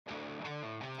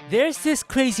There's this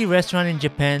crazy restaurant in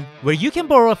Japan where you can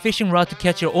borrow a fishing rod to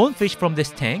catch your own fish from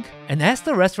this tank and ask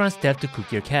the restaurant staff to cook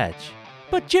your catch.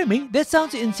 But Jimmy, that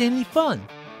sounds insanely fun.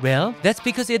 Well, that's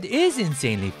because it is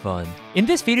insanely fun. In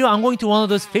this video, I'm going to one of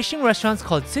those fishing restaurants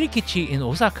called Tsurikichi in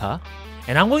Osaka,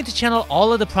 and I'm going to channel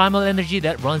all of the primal energy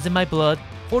that runs in my blood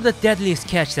for the deadliest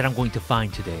catch that I'm going to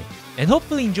find today, and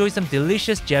hopefully enjoy some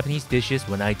delicious Japanese dishes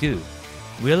when I do.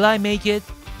 Will I make it?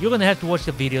 You're gonna have to watch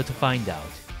the video to find out.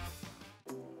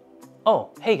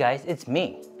 Oh, hey guys, it's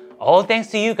me. All thanks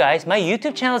to you guys, my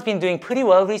YouTube channel has been doing pretty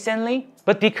well recently,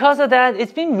 but because of that,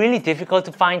 it's been really difficult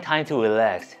to find time to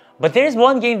relax. But there's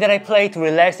one game that I play to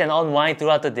relax and unwind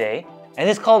throughout the day, and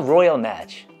it's called Royal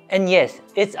Match. And yes,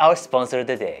 it's our sponsor of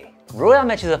the day. Royal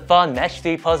Match is a fun match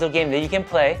 3 puzzle game that you can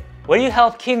play where you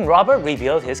help King Robert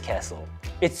rebuild his castle.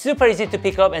 It's super easy to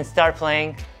pick up and start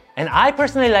playing, and I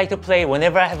personally like to play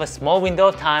whenever I have a small window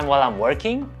of time while I'm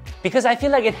working because I feel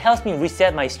like it helps me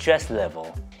reset my stress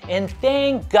level. And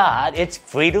thank God it's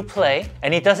free to play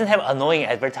and it doesn't have annoying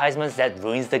advertisements that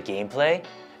ruins the gameplay,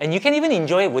 and you can even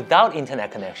enjoy it without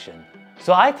internet connection.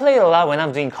 So I play it a lot when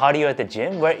I'm doing cardio at the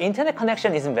gym where internet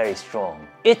connection isn't very strong.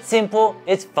 It's simple,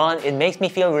 it's fun, it makes me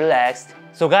feel relaxed.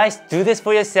 So guys, do this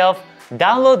for yourself.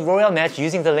 Download Royal Match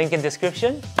using the link in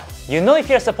description. You know, if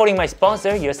you're supporting my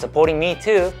sponsor, you're supporting me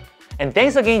too. And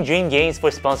thanks again Dream Games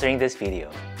for sponsoring this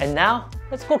video. And now,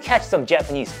 let's go catch some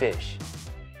Japanese fish.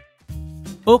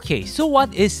 Okay, so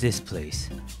what is this place?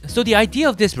 So the idea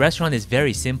of this restaurant is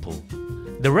very simple.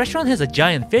 The restaurant has a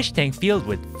giant fish tank filled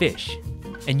with fish.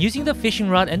 And using the fishing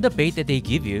rod and the bait that they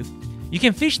give you, you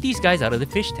can fish these guys out of the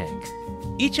fish tank.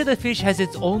 Each of the fish has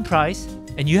its own price,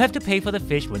 and you have to pay for the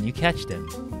fish when you catch them.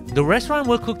 The restaurant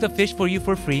will cook the fish for you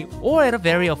for free or at a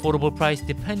very affordable price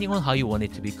depending on how you want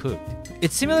it to be cooked.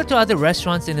 It's similar to other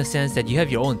restaurants in the sense that you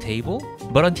have your own table,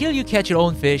 but until you catch your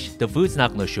own fish, the food's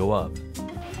not gonna show up.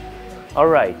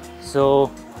 Alright,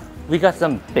 so we got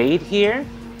some bait here.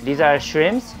 These are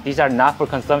shrimps. These are not for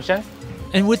consumption.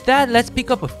 And with that, let's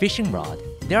pick up a fishing rod.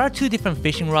 There are 2 different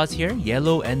fishing rods here,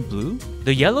 yellow and blue.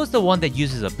 The yellow is the one that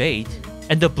uses a bait,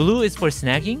 and the blue is for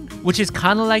snagging, which is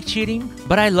kinda like cheating,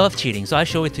 but I love cheating, so I'll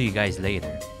show it to you guys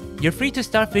later. You're free to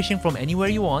start fishing from anywhere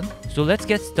you want, so let's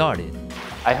get started.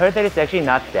 I heard that it's actually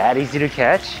not that easy to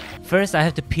catch. First, I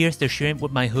have to pierce the shrimp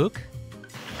with my hook.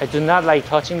 I do not like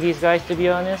touching these guys, to be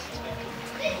honest.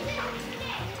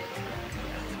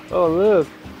 Oh look,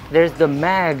 there's the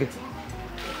mag.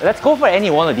 Let's go for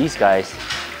any one of these guys.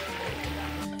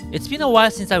 It's been a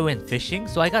while since I went fishing,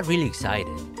 so I got really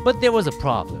excited. But there was a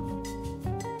problem.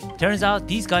 Turns out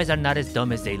these guys are not as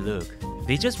dumb as they look.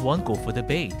 They just won't go for the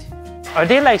bait. Are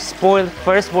they like spoiled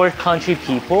first world country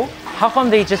people? How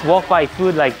come they just walk by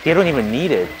food like they don't even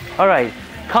need it? Alright,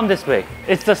 come this way.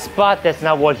 It's the spot that's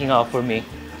not working out for me.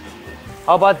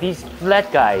 How about these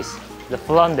flat guys? The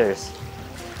flunders.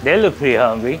 They look pretty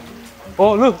hungry.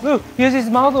 Oh look, look, he has his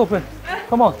mouth open.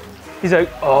 Come on. He's like,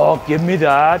 oh, give me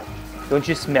that. Don't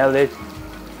you smell it?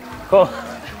 Oh.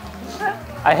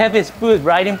 I have his food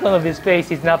right in front of his face.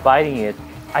 He's not biting it.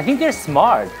 I think they're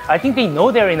smart. I think they know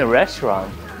they're in a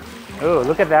restaurant. Oh,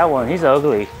 look at that one. He's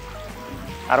ugly.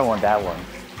 I don't want that one.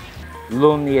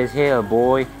 Lonely as hell,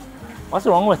 boy. What's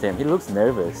wrong with him? He looks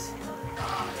nervous.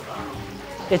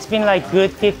 It's been like good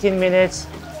 15 minutes.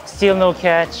 Still no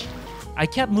catch. I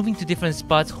kept moving to different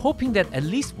spots hoping that at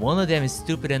least one of them is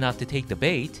stupid enough to take the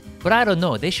bait. But I don't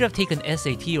know, they should have taken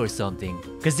SAT or something,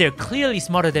 because they're clearly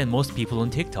smarter than most people on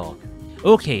TikTok.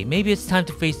 Okay, maybe it's time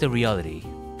to face the reality.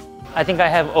 I think I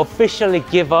have officially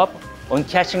give up on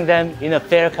catching them in a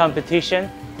fair competition.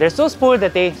 They're so spoiled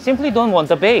that they simply don't want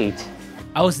the bait.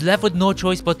 I was left with no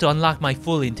choice but to unlock my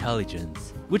full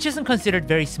intelligence, which isn't considered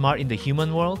very smart in the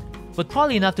human world, but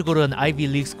probably enough to go to an Ivy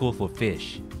League school for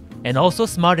fish. And also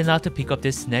smart enough to pick up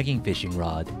this snagging fishing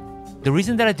rod. The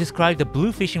reason that I describe the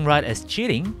blue fishing rod as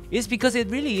cheating is because it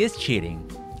really is cheating.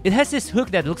 It has this hook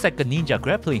that looks like a ninja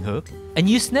grappling hook, and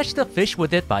you snatch the fish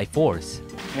with it by force.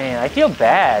 Man, I feel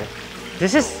bad.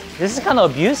 This is kind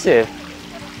of abusive.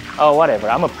 Oh, whatever,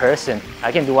 I'm a person.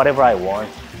 I can do whatever I want.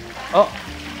 Oh.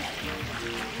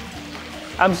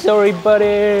 I'm sorry,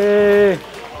 buddy.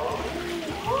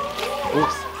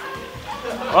 Oops.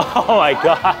 Oh my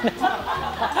god.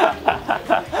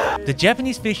 The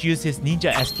Japanese fish used his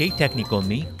ninja escape technique on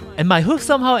me, and my hook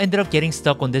somehow ended up getting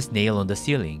stuck on this nail on the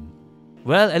ceiling.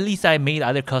 Well, at least I made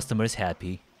other customers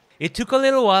happy. It took a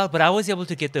little while, but I was able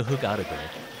to get the hook out of there.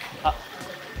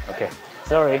 Okay,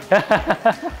 sorry.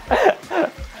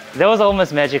 That was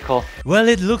almost magical. Well,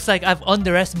 it looks like I've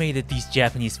underestimated these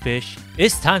Japanese fish.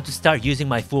 It's time to start using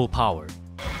my full power.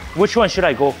 Which one should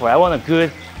I go for? I want a good,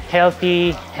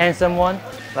 healthy, handsome one.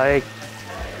 Like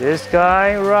This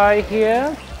guy right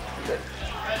here.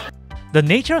 The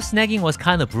nature of snagging was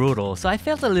kind of brutal, so I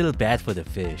felt a little bad for the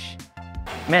fish.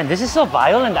 Man, this is so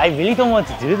violent. I really don't want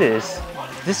to do this.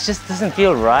 This just doesn't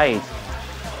feel right.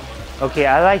 Okay,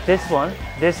 I like this one.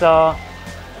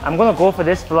 I'm gonna go for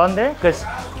this flounder because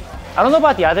I don't know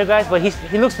about the other guys, but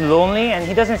he looks lonely and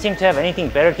he doesn't seem to have anything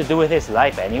better to do with his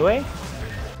life anyway.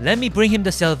 Let me bring him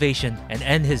the salvation and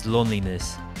end his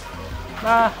loneliness.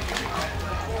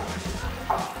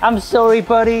 I'm sorry,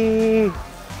 buddy.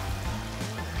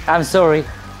 I'm sorry.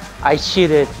 I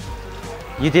cheated.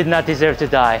 You did not deserve to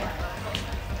die.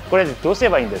 これどうすれ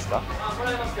ばいいんですか？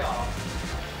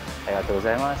ありがとうご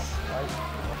ざいます。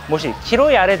もし黄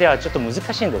色いあれではちょっと難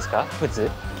しいんですか？普通？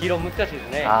黄色難しいです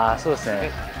ね。ああ、そうです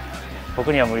ね。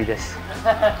僕には無理です。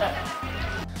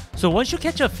So once you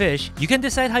catch a fish, you can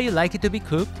decide how you like it to be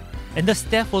cooked, and the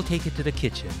staff will take it to the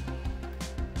kitchen.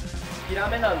 ヒラ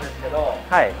メなんですけど、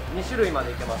はい。2種類ま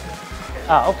でいけます。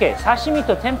あ、OK。刺身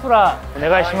と天ぷらお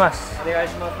願いします。お願い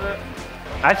します。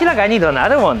I feel like I need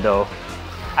another one though.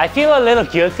 I feel a little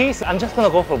guilty, so I'm just gonna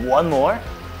go for one more.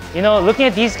 You know, looking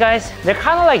at these guys, they're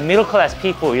kind of like middle-class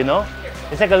people, you know?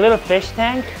 It's like a little fish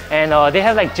tank, and they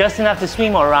have like just enough to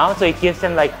swim around, so it gives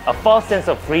them like a false sense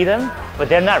of freedom, but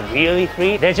they're not really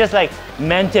free. They're just like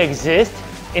meant to exist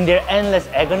in their endless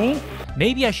agony.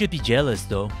 Maybe I should be jealous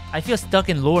though. I feel stuck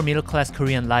in lower middle-class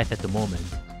Korean life at the moment.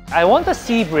 I want the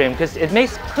sea bream because it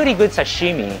makes pretty good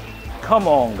sashimi. Come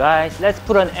on, guys, let's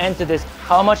put an end to this.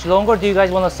 How much longer do you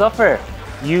guys want to suffer?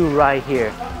 You right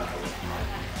here.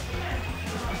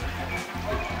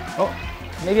 Oh,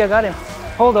 maybe I got him.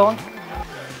 Hold on.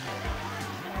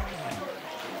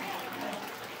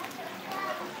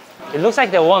 It looks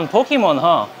like the one Pokemon,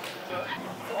 huh?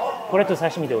 これと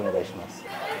刺身でお願いします。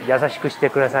優しくして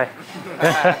ください。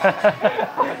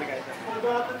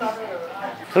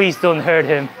Please don't hurt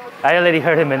him. I already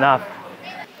hurt him enough.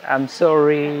 I'm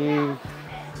sorry.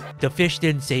 The fish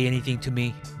didn't say anything to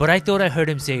me, but I thought I heard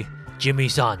him say,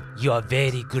 Jimmy-san, you are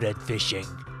very good at fishing.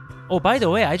 Oh, by the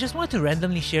way, I just want to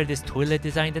randomly share this toilet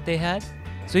design that they had.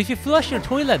 So if you flush your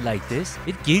toilet like this,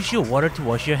 it gives you water to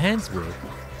wash your hands with.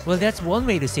 Well, that's one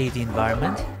way to save the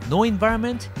environment. No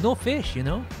environment, no fish, you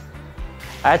know?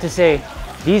 I have to say,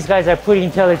 these guys are pretty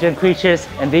intelligent creatures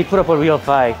and they put up a real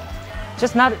fight.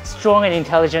 Just not strong and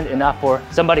intelligent enough for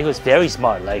somebody who's very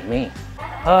smart like me.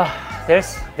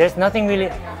 There's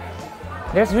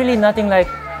really nothing like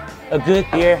a good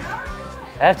beer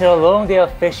after a long day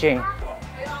of fishing.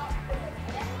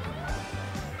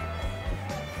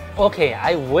 Okay,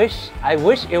 I wish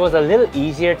it was a little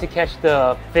easier to catch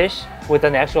the fish with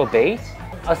an actual bait.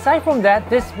 Aside from that,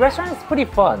 this restaurant is pretty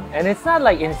fun and it's not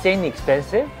like insanely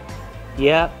expensive.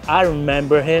 Yeah, I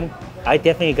remember him. I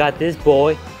definitely got this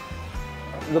boy.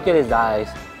 Look at his eyes.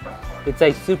 It's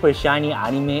like super shiny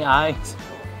anime eyes.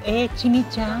 Hey,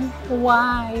 Jimmy-chan,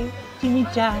 why?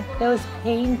 Jimmy-chan, that was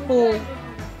painful.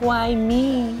 Why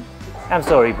me? I'm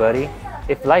sorry, buddy.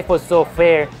 If life was so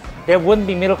fair, there wouldn't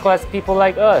be middle-class people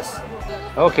like us.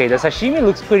 Okay, the sashimi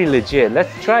looks pretty legit. Let's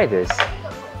try this.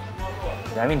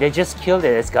 I mean, they just killed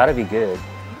it. It's gotta be good.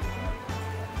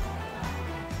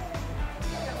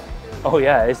 Oh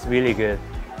yeah, it's really good.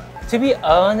 To be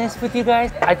honest with you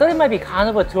guys, I thought it might be kind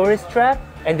of a tourist trap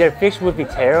and their fish would be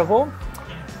terrible.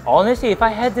 Honestly, if I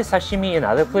had this sashimi in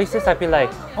other places, I'd be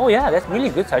like, oh yeah, that's really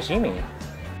good sashimi.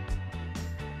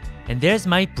 And there's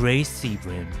my braised sea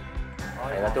bream.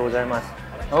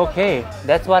 Okay,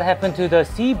 that's what happened to the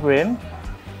sea bream,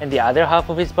 and the other half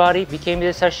of his body became the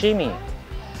sashimi.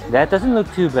 That doesn't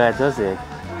look too bad, does it?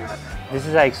 This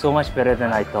is like so much better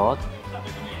than I thought.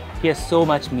 He has so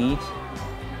much meat.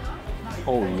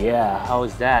 Oh yeah, how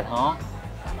is that, huh?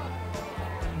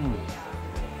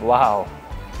 Wow,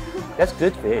 that's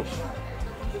good fish.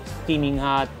 Steaming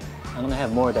hot. I'm gonna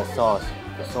have more of that sauce,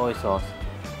 the soy sauce.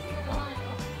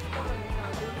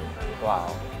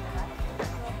 Wow.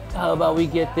 How about we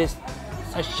get this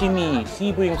sashimi,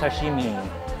 sea bream sashimi?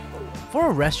 For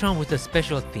a restaurant with a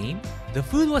special theme, the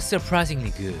food was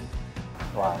surprisingly good.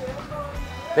 Wow,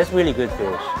 that's really good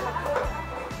fish.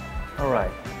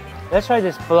 Alright, let's try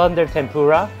this flounder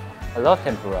tempura. I love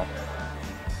tempura.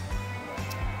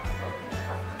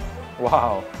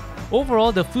 Wow.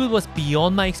 Overall, the food was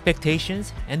beyond my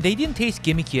expectations and they didn't taste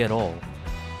gimmicky at all.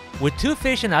 With 2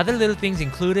 fish and other little things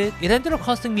included, it ended up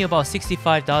costing me about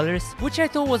 $65, which I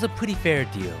thought was a pretty fair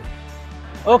deal.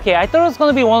 Okay, I thought it was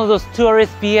gonna be one of those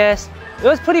tourist BS. It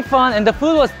was pretty fun and the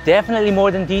food was definitely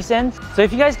more than decent. So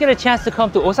if you guys get a chance to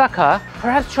come to Osaka,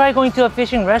 perhaps try going to a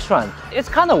fishing restaurant. It's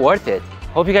kind of worth it.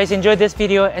 Hope you guys enjoyed this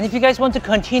video, and if you guys want to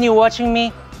continue watching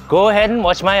me, go ahead and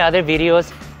watch my other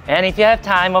videos. And if you have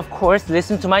time, of course,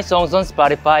 listen to my songs on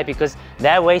Spotify because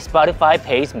that way Spotify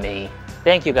pays me.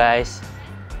 Thank you guys.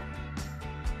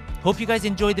 Hope you guys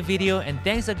enjoyed the video, and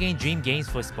thanks again Dream Games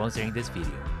for sponsoring this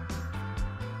video.